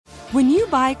When you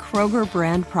buy Kroger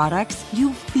brand products,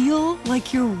 you feel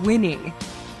like you're winning.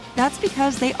 That's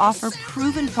because they offer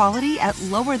proven quality at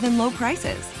lower than low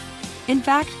prices. In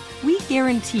fact, we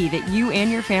guarantee that you and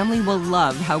your family will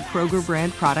love how Kroger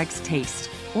brand products taste,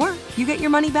 or you get your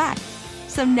money back.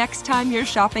 So next time you're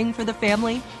shopping for the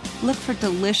family, look for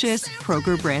delicious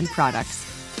Kroger brand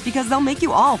products, because they'll make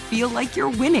you all feel like you're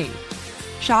winning.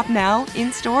 Shop now,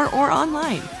 in-store, or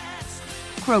online.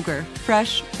 Kroger,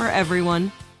 fresh for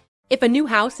everyone. If a new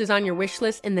house is on your wish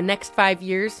list in the next 5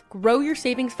 years, grow your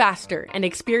savings faster and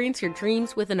experience your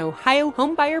dreams with an Ohio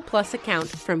Homebuyer Plus account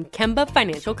from Kemba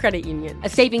Financial Credit Union. A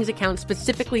savings account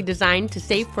specifically designed to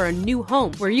save for a new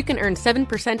home, where you can earn 7%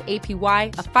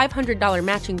 APY, a $500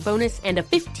 matching bonus, and a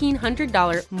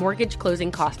 $1,500 mortgage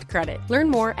closing cost credit. Learn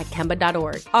more at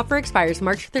Kemba.org. Offer expires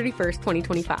March 31st,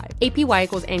 2025. APY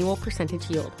equals annual percentage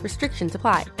yield. Restrictions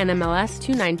apply. NMLS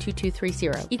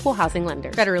 292230. Equal housing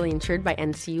lender. Federally insured by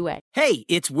NCUA. Hey,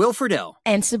 it's Will Friedle.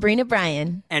 And Sabrina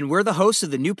Bryan. And we're the hosts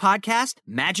of the new podcast,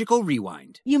 Magical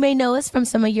Rewind. You may know us from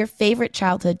some of your favorite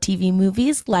childhood TV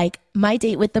movies like My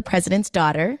Date with the President's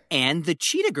Daughter and the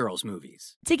Cheetah Girls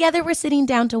movies. Together, we're sitting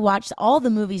down to watch all the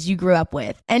movies you grew up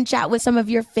with and chat with some of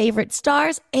your favorite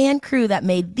stars and crew that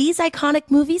made these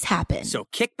iconic movies happen. So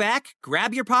kick back,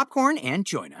 grab your popcorn, and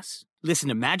join us. Listen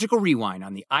to Magical Rewind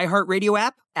on the iHeartRadio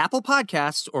app, Apple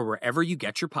Podcasts, or wherever you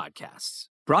get your podcasts.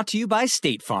 Brought to you by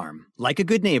State Farm. Like a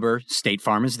good neighbor, State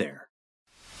Farm is there.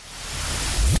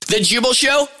 The Jubal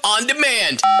Show on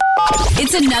demand.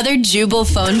 It's another Jubal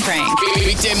phone prank.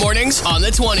 Weekday mornings on the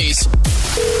 20s.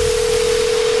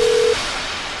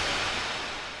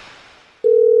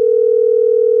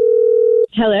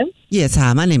 Hello? Yes,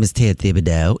 hi, my name is Ted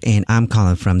Thibodeau, and I'm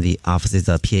calling from the offices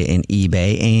up here in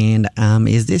eBay. And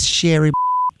is this Sherry?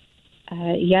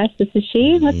 Yes, this is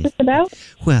she. What's this about?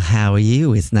 Well, how are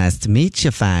you? It's nice to meet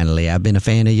you finally. I've been a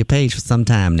fan of your page for some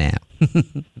time now.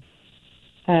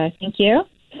 Thank you.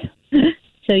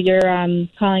 So you're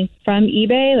calling from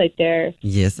eBay, like their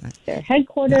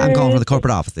headquarters? I'm calling from the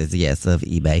corporate offices, yes, of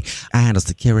eBay. I handle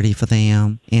security for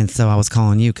them, and so I was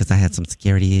calling you because I had some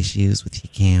security issues with the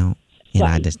account, and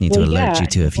I just need to alert you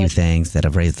to a few things that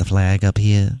have raised the flag up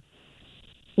here.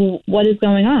 What is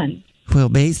going on? Well,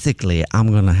 basically,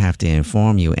 I'm going to have to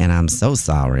inform you, and I'm so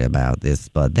sorry about this,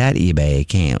 but that eBay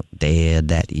account dead,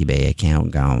 that eBay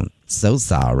account gone. So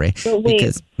sorry. But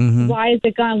wait, why is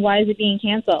it gone? Why is it being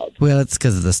canceled? Well, it's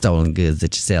because of the stolen goods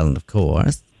that you're selling, of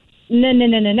course.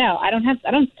 No. I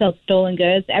don't sell stolen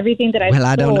goods. Everything that I've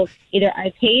sold, either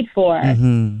I paid for.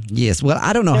 Yes. Well,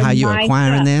 I don't know how you're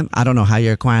acquiring them. I don't know how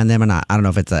you're acquiring them or not. I don't know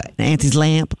if it's an auntie's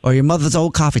lamp or your mother's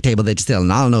old coffee table that you're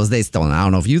selling. All I know is they stolen. I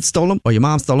don't know if you stole them or your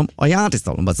mom stole them or your auntie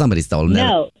stole them, but somebody stole them.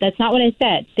 No, that's not what I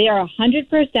said. They are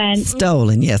 100%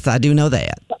 stolen. Yes, I do know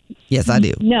that. Yes, I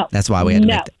do. No. That's why we had to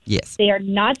make that. Yes. They are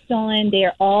not stolen. They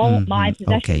are all my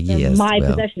possessions. Okay, yes. My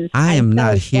possessions. I am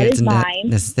not here to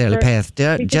necessarily pass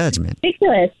judgment.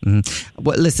 Ridiculous.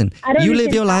 Well, listen, you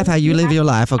live your life how you live your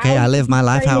life, okay? I live my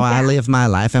life how I live my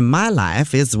life, and my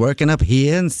life is working up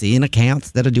here and seeing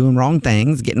accounts that are doing wrong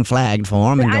things, getting flagged for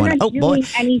them, and going, oh, boy,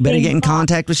 better get in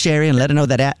contact with Sherry and let her know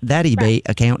that that eBay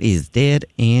account is dead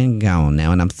and gone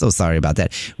now, and I'm so sorry about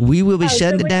that. We will be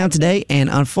shutting it down today, and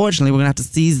unfortunately, we're going to have to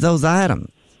seize those items.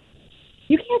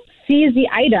 You can't seize the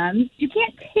items. You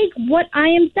can't take what I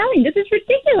am selling. This is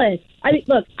ridiculous. I mean,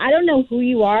 look, I don't know who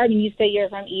you are. I mean, you say you're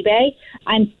from eBay.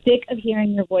 I'm sick of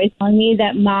hearing your voice telling me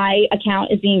that my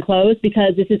account is being closed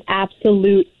because this is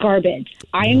absolute garbage.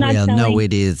 I am not selling no,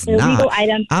 it is illegal not.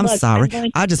 items. I'm Look,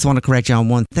 sorry. I just want to correct you on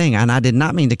one thing, and I did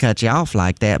not mean to cut you off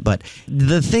like that, but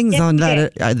the things on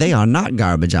that, they are not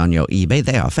garbage on your eBay.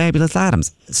 They are fabulous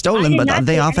items. Stolen, but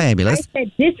they are fabulous. I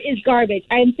said this is garbage.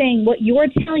 I am saying what you are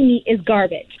telling me is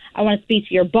garbage. I want to speak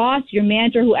to your boss, your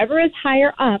manager, whoever is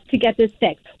higher up to get this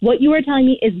fixed. What you are telling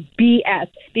me is BS.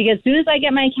 Because as soon as I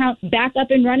get my account back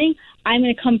up and running, I'm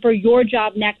going to come for your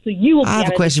job next, so you will be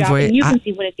out of the job, and you can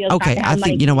see what it feels like. Okay, I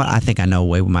think, you know what? I think I know a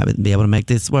way we might be able to make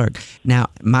this work. Now,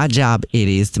 my job, it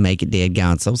is to make it dead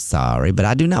gone. So sorry, but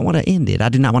I do not want to end it. I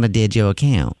do not want to dead your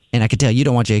account. And I can tell you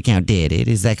don't want your account deaded.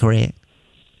 Is that correct?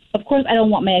 Of course, I don't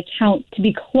want my account to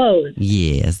be closed.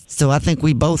 Yes. So I think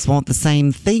we both want the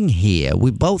same thing here.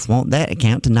 We both want that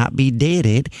account to not be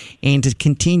deaded and to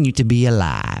continue to be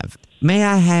alive. May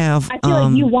I have... I feel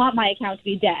like you want my account to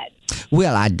be dead.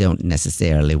 Well, I don't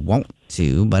necessarily want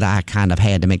to, but I kind of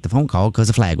had to make the phone call because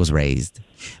the flag was raised.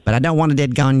 But I don't want to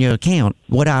dead gone your account.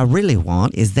 What I really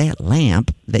want is that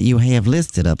lamp that you have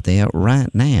listed up there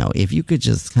right now. If you could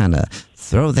just kind of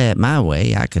throw that my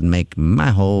way, I could make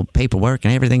my whole paperwork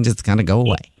and everything just kind of go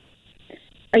away.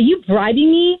 Are you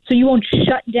bribing me so you won't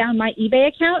shut down my eBay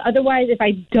account? Otherwise, if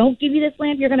I don't give you this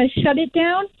lamp, you're going to shut it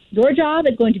down? Your job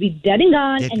is going to be dead and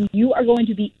gone, and you are going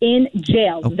to be in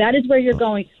jail. Oh. That is where you're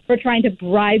going for trying to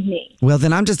bribe me. Well,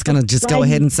 then I'm just going to go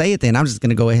ahead and say it then. I'm just going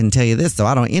to go ahead and tell you this so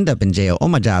I don't end up in jail. Oh,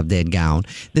 my job dead gone.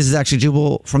 This is actually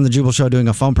Jubal from the Jubal Show doing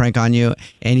a phone prank on you,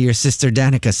 and your sister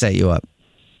Danica set you up.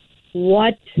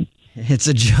 What? It's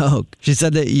a joke. She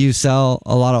said that you sell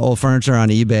a lot of old furniture on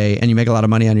eBay, and you make a lot of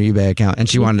money on your eBay account, and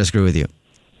she wanted to screw with you.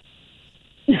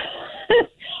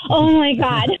 Oh, my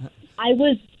God. I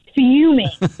was fuming.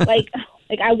 Like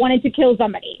I wanted to kill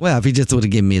somebody. Well, if you just would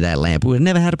have given me that lamp, we would have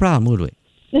never had a problem, would we?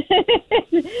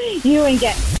 You ain't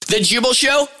get The Jubal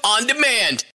Show on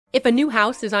demand. If a new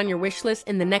house is on your wish list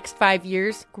in the next 5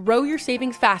 years, grow your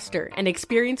savings faster and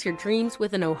experience your dreams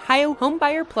with an Ohio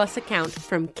Homebuyer Plus account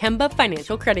from Kemba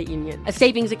Financial Credit Union. A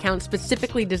savings account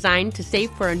specifically designed to save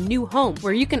for a new home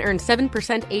where you can earn 7%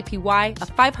 APY,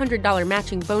 a $500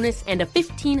 matching bonus, and a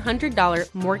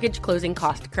 $1,500 mortgage closing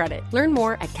cost credit. Learn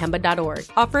more at Kemba.org.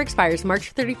 Offer expires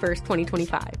March 31st,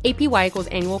 2025. APY equals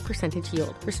annual percentage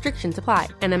yield. Restrictions apply.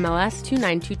 NMLS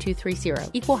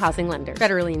 292230. Equal housing lender.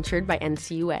 Federally insured by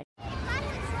NCUA.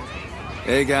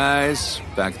 Hey guys,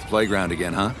 back at the playground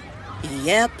again, huh?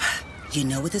 Yep. You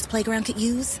know what this playground could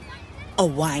use? A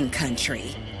wine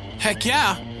country. Heck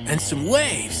yeah, and some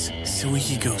waves so we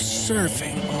could go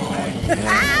surfing. Oh, yeah.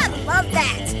 Ah, love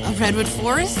that. A redwood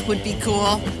forest would be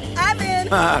cool. I'm in.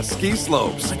 Ah, ski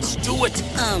slopes. Let's do it.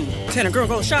 Can a girl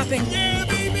go shopping? Yeah,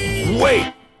 baby.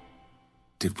 Wait.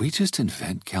 Did we just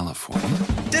invent California?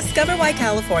 Discover why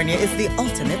California is the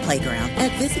ultimate playground at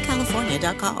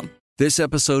visitcalifornia.com. This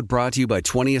episode brought to you by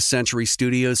 20th Century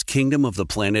Studios' Kingdom of the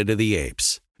Planet of the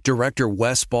Apes. Director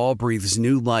Wes Ball breathes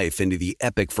new life into the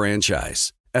epic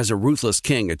franchise. As a ruthless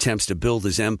king attempts to build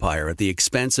his empire at the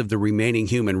expense of the remaining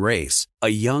human race, a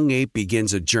young ape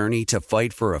begins a journey to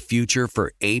fight for a future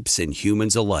for apes and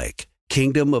humans alike.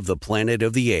 Kingdom of the Planet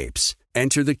of the Apes.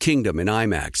 Enter the kingdom in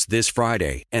IMAX this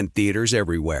Friday and theaters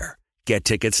everywhere. Get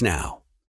tickets now.